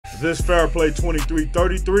This Fairplay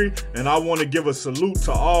 2333, and I want to give a salute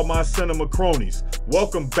to all my cinema cronies.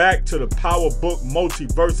 Welcome back to the Power Book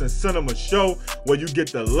Multiverse and Cinema Show, where you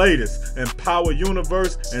get the latest in Power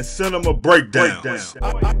Universe and cinema breakdowns.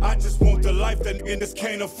 I just want the life that niggas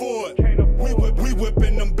can't afford. We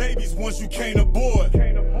whipping them babies once you can't aboard.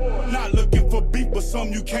 Not looking for beef, but some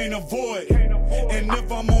you can't avoid. And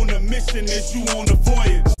if I'm on a mission, it's you on the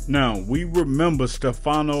voyage. Now, we remember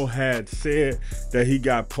Stefano had said that he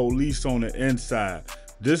got police on the inside.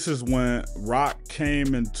 This is when Rock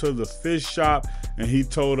came into the fish shop and he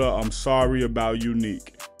told her, "I'm sorry about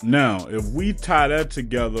Unique." Now, if we tie that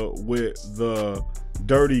together with the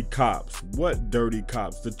dirty cops, what dirty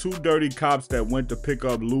cops? The two dirty cops that went to pick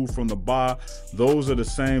up Lou from the bar, those are the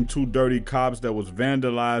same two dirty cops that was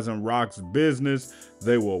vandalizing Rock's business.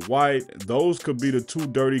 They were white. Those could be the two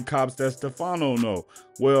dirty cops that Stefano know.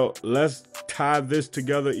 Well, let's tie this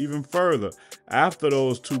together even further. After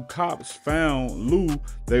those two cops found Lou,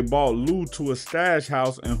 they brought Lou to a stash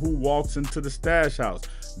house, and who walks into the stash house?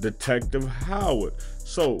 Detective Howard.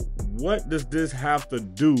 So what does this have to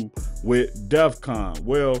do with DEFCON?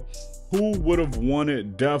 Well, who would have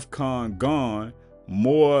wanted DEFCON gone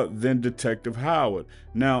more than Detective Howard?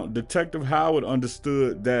 Now, Detective Howard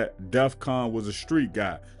understood that DEFCON was a street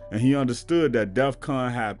guy, and he understood that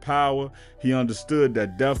DEFCON had power. He understood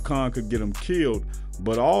that DEFCON could get him killed,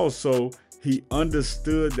 but also he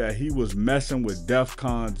understood that he was messing with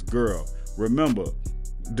DEFCON's girl. Remember,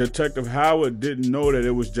 Detective Howard didn't know that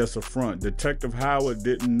it was just a front. Detective Howard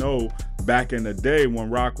didn't know back in the day when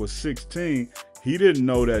Rock was 16, he didn't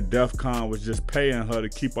know that DEFCON was just paying her to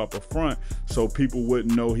keep up a front so people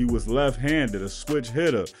wouldn't know he was left-handed, a switch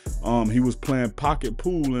hitter. He was playing pocket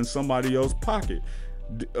pool in somebody else's pocket.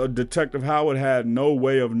 Detective Howard had no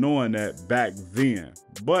way of knowing that back then,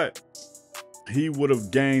 but he would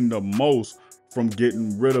have gained the most from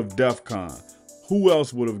getting rid of DEFCON. Who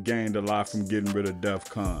else would have gained a lot from getting rid of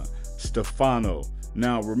DEFCON? Stefano.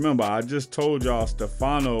 Now remember, I just told y'all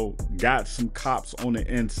Stefano got some cops on the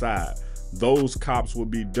inside. Those cops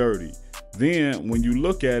would be dirty. Then when you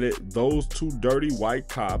look at it, those two dirty white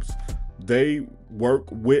cops, they work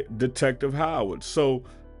with Detective Howard. So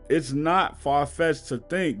it's not far-fetched to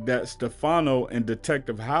think that Stefano and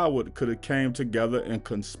Detective Howard could have came together and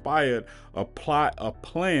conspired a plot, a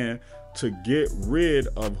plan to get rid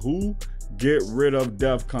of who? Get rid of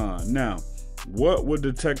DEFCON. Now, what would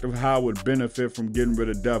Detective Howard benefit from getting rid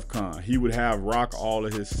of DEFCON? He would have Rock all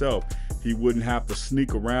of himself. He wouldn't have to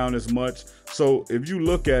sneak around as much. So if you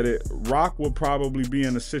look at it, Rock would probably be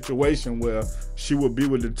in a situation where she would be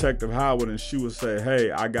with Detective Howard and she would say,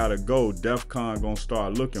 "Hey, I gotta go. DEFCON gonna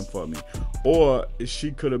start looking for me." Or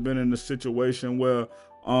she could have been in a situation where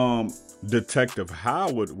Detective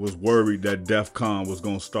Howard was worried that DEFCON was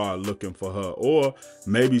gonna start looking for her, or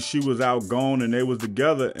maybe she was out gone and they was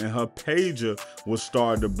together and her pager was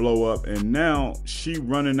starting to blow up, and now she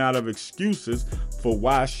running out of excuses for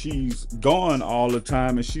why she's gone all the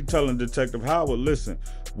time, and she telling Detective Howard, "Listen,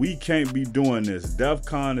 we can't be doing this.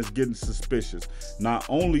 DEFCON is getting suspicious. Not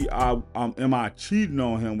only am I cheating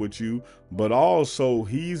on him with you, but also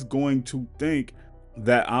he's going to think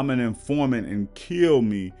that I'm an informant and kill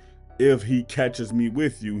me if he catches me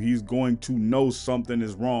with you. He's going to know something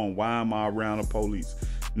is wrong. Why am I around the police?"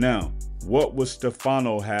 Now, what would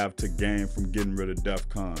Stefano have to gain from getting rid of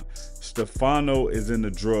DEFCON? Stefano is in the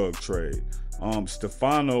drug trade.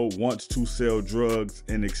 Stefano wants to sell drugs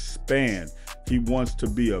and expand. He wants to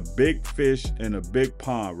be a big fish in a big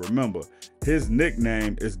pond. Remember, his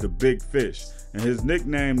nickname is the Big Fish. And his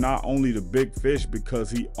nickname not only the Big Fish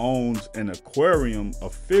because he owns an aquarium, a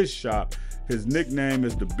fish shop. His nickname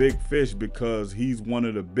is the Big Fish because he's one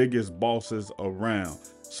of the biggest bosses around.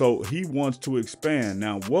 So he wants to expand.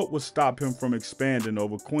 Now, what would stop him from expanding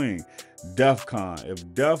over Queen? DEFCON. If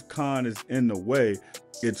DEFCON is in the way,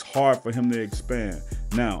 it's hard for him to expand.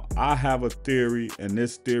 Now, I have a theory, and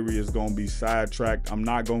this theory is going to be sidetracked. I'm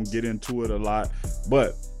not going to get into it a lot,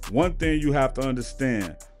 but one thing you have to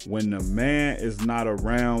understand, when the man is not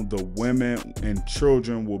around, the women and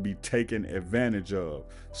children will be taken advantage of.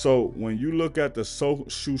 So when you look at the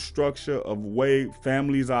social structure of way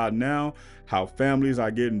families are now, how families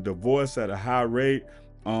are getting divorced at a high rate,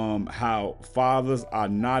 how fathers are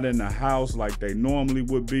not in the house like they normally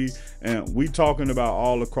would be, and we talking about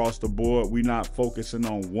all across the board. We not focusing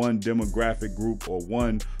on one demographic group or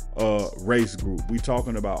one race group. We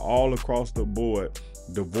talking about all across the board.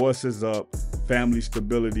 Divorce is up, family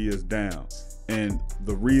stability is down. And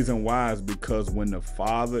the reason why is because when the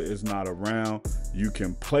father is not around, you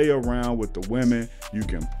can play around with the women, you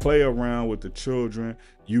can play around with the children,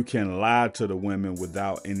 you can lie to the women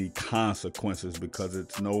without any consequences because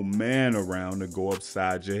it's no man around to go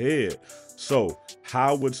upside your head. So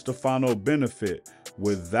how would Stefano benefit?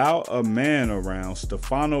 Without a man around,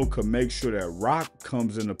 Stefano could make sure that Rock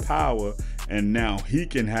comes into power, and now he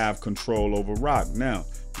can have control over Rock. Now,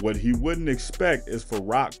 what he wouldn't expect is for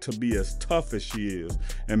Rock to be as tough as she is.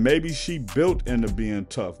 And maybe she built into being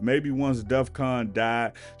tough. Maybe once DEFCON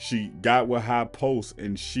died, she got with High Post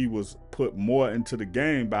and she was put more into the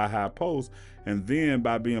game by High Post. And then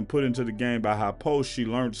by being put into the game by High Post, she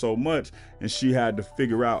learned so much and she had to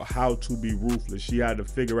figure out how to be ruthless. She had to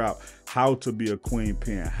figure out how to be a queen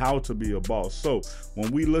pin, how to be a boss. So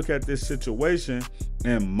when we look at this situation,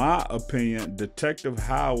 in my opinion, Detective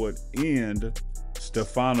Howard and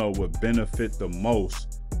Stefano would benefit the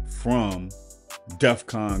most from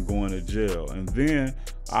DEFCON going to jail. And then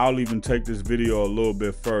I'll even take this video a little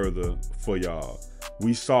bit further for y'all.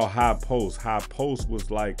 We saw High Post. High Post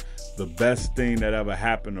was like the best thing that ever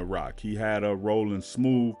happened to Rock. He had her rolling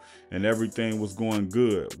smooth and everything was going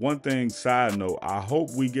good. One thing, side note, I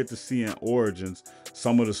hope we get to see in Origins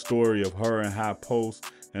some of the story of her and High Post.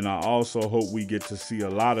 And I also hope we get to see a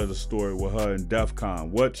lot of the story with her in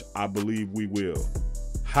DEFCON, which I believe we will.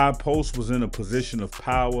 High Post was in a position of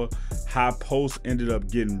power. High Post ended up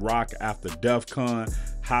getting Rock after DEFCON.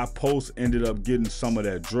 High Post ended up getting some of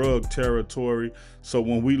that drug territory. So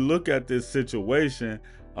when we look at this situation,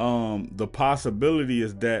 the possibility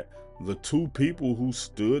is that the two people who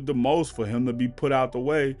stood the most for him to be put out the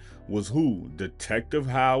way was who? Detective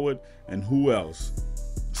Howard and who else?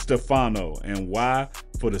 Stefano. And why?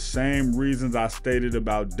 For the same reasons I stated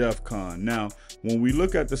about DEFCON. Now, when we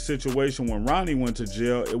look at the situation when Ronnie went to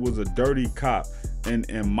jail, it was a dirty cop. And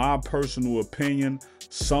in my personal opinion,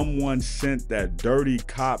 someone sent that dirty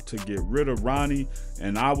cop to get rid of Ronnie,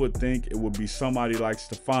 and I would think it would be somebody like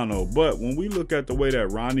Stefano. But when we look at the way that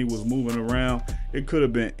Ronnie was moving around, it could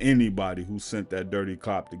have been anybody who sent that dirty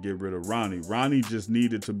cop to get rid of Ronnie. Ronnie just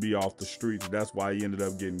needed to be off the streets. That's why he ended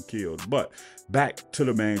up getting killed. But back to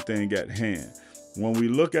the main thing at hand. When we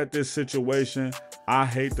look at this situation, I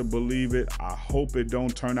hate to believe it. I hope it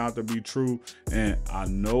don't turn out to be true. And I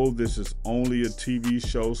know this is only a TV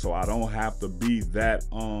show, so I don't have to be that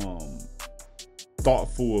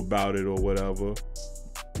thoughtful about it or whatever.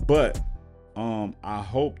 But I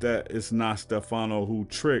hope that it's not Stefano who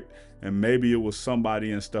tricked, and maybe it was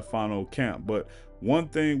somebody in Stefano camp. But one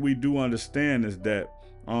thing we do understand is that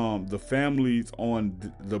the families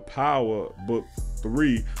on the Power Book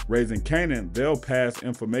 3, Raising Kanan, they'll pass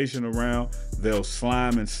information around, they'll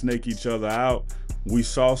slime and snake each other out. We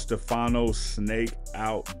saw Stefano snake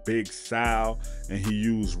out Big Sal, and he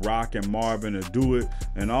used Rock and Marvin to do it.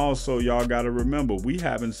 And also, y'all got to remember, we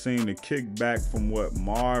haven't seen the kickback from what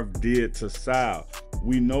Marv did to Sal.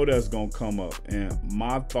 We know that's going to come up. And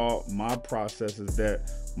my thought, my process is that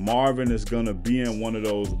Marvin is going to be in one of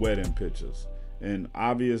those wedding pictures. And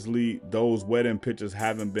obviously, those wedding pictures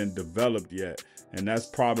haven't been developed yet. And that's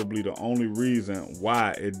probably the only reason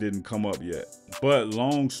why it didn't come up yet. But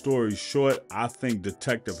long story short, I think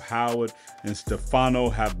Detective Howard and Stefano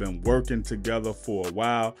have been working together for a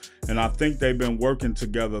while. And I think they've been working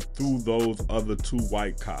together through those other two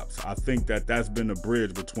white cops. I think that that's been a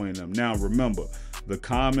bridge between them. Now, remember, the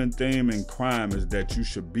common theme in crime is that you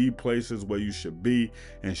should be places where you should be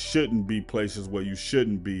and shouldn't be places where you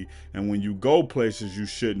shouldn't be. And when you go places you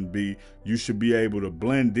shouldn't be, you should be able to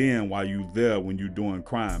blend in while you're there when you're doing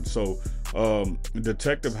crime. So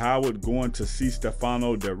Detective Howard going to see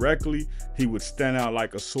Stefano directly, he would stand out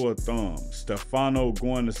like a sore thumb. Stefano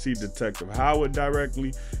going to see Detective Howard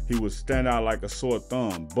directly, he would stand out like a sore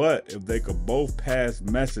thumb. But if they could both pass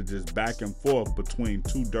messages back and forth between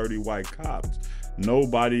two dirty white cops,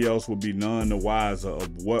 nobody else would be none the wiser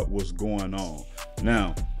of what was going on.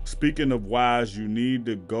 Now, speaking of wise, you need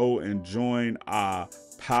to go and join our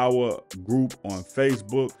Power group on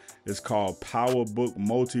Facebook. It's called Power Book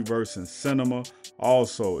Multiverse and Cinema.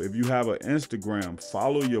 Also, if you have an Instagram,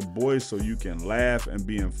 follow your boy so you can laugh and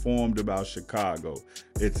be informed about Chicago.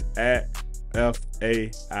 It's at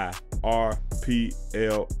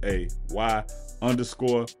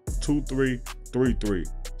FAIRPLAY_2333.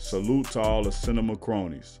 Salute to all the cinema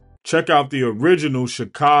cronies. Check out the original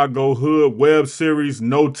Chicago Hood web series,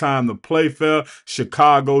 No Time to Play Fair,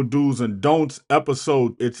 Chicago Do's and Don'ts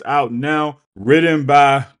episode. It's out now. Written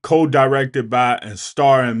by, co-directed by, and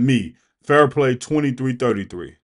starring me, Fairplay 2333.